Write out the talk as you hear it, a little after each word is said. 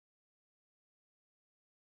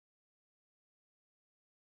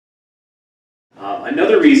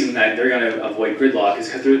Another reason that they're going to avoid gridlock is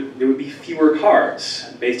because there would be fewer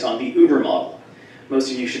cars based on the Uber model. Most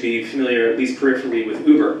of you should be familiar, at least peripherally, with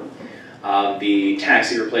Uber, the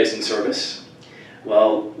taxi replacing service.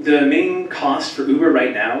 Well, the main cost for Uber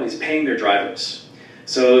right now is paying their drivers.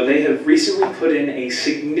 So they have recently put in a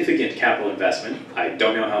significant capital investment. I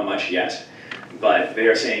don't know how much yet, but they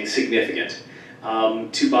are saying significant,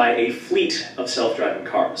 to buy a fleet of self-driving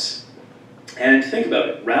cars. And think about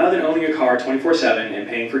it, rather than owning a car 24/7 and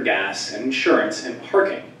paying for gas and insurance and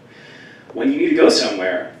parking, when you need to go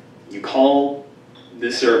somewhere, you call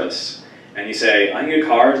this service and you say, I need a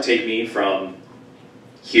car to take me from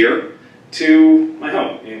here to my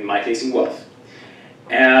home, in my case in Guelph.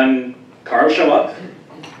 And car will show up,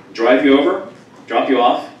 drive you over, drop you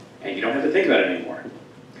off, and you don't have to think about it anymore.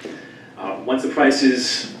 Once the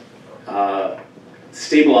prices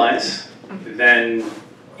stabilize, then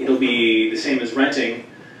it'll be the same as renting,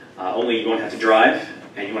 only you won't have to drive,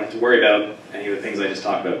 and you won't have to worry about any of the things I just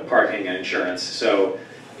talked about, parking and insurance. So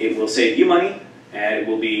it will save you money, and it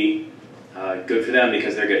will be good for them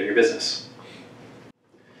because they're getting your business.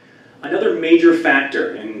 Another major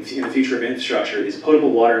factor in the future of infrastructure is potable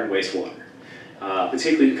water and wastewater,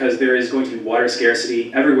 particularly because there is going to be water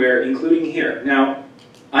scarcity everywhere, including here. Now,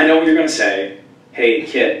 I know what you're going to say. Hey,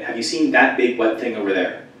 Kit, have you seen that big wet thing over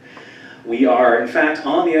there? We are, in fact,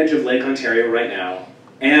 on the edge of Lake Ontario right now,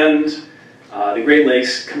 and the Great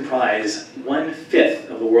Lakes comprise 1/5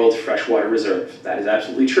 of the world's freshwater reserve. That is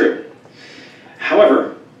absolutely true.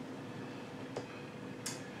 However,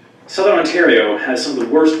 Southern Ontario has some of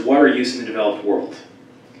the worst water use in the developed world.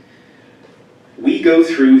 We go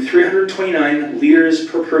through 329 liters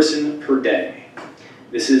per person per day.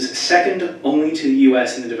 This is second only to the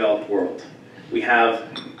US in the developed world. We have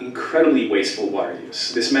incredibly wasteful water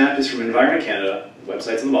use. This map is from Environment Canada, the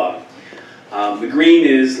website's on the bottom. The green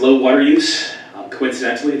is low water use.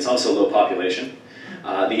 Coincidentally, it's also low population.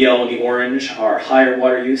 The yellow and the orange are higher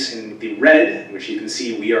water use, and the red, which you can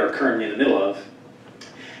see we are currently in the middle of,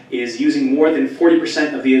 is using more than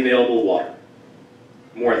 40% of the available water.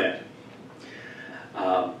 More than.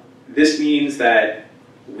 This means that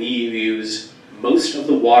we use most of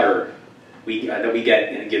the water that we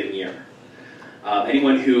get in a given year.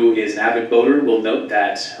 Anyone who is an avid boater will note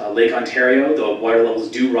that Lake Ontario, the water levels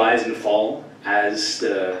do rise and fall as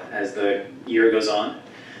the year goes on,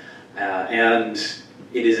 and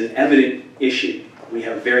it is an evident issue. We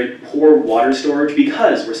have very poor water storage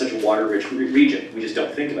because we're such a water-rich region. We just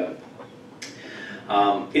don't think about it.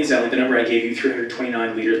 Incidentally, the number I gave you,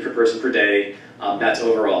 329 liters per person per day, that's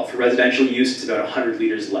overall. For residential use, it's about 100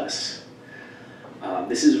 liters less.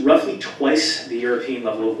 This is roughly twice the European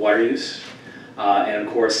level of water use, and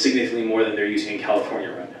of course, significantly more than they're using in California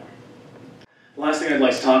right now. The last thing I'd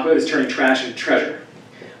like to talk about is turning trash into treasure,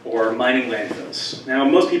 or mining landfills. Now,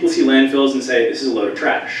 most people see landfills and say, this is a load of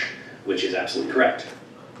trash, which is absolutely correct.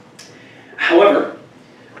 However,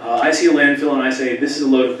 I see a landfill and I say, this is a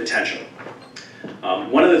load of potential.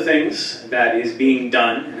 One of the things that is being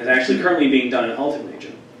done, and is actually currently being done in the Halton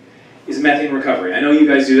region, is methane recovery. I know you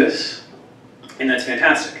guys do this, and that's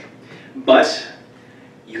fantastic, but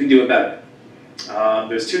you can do it better.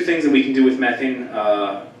 There's two things that we can do with methane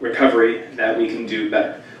recovery that we can do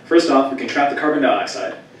better. First off, we can trap the carbon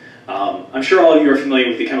dioxide. I'm sure all of you are familiar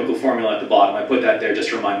with the chemical formula at the bottom. I put that there just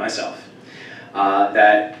to remind myself.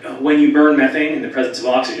 That when you burn methane in the presence of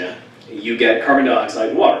oxygen, you get carbon dioxide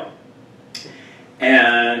and water.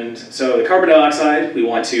 And so the carbon dioxide we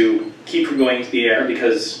want to keep from going into the air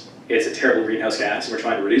because it's a terrible greenhouse gas and we're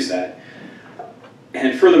trying to reduce that.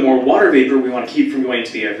 And furthermore, water vapor we want to keep from going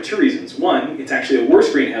into the air for two reasons. One, it's actually a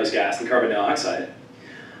worse greenhouse gas than carbon dioxide.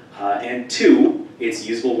 And two, it's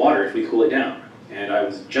usable water if we cool it down. And I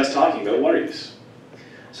was just talking about water use.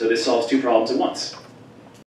 So this solves two problems at once.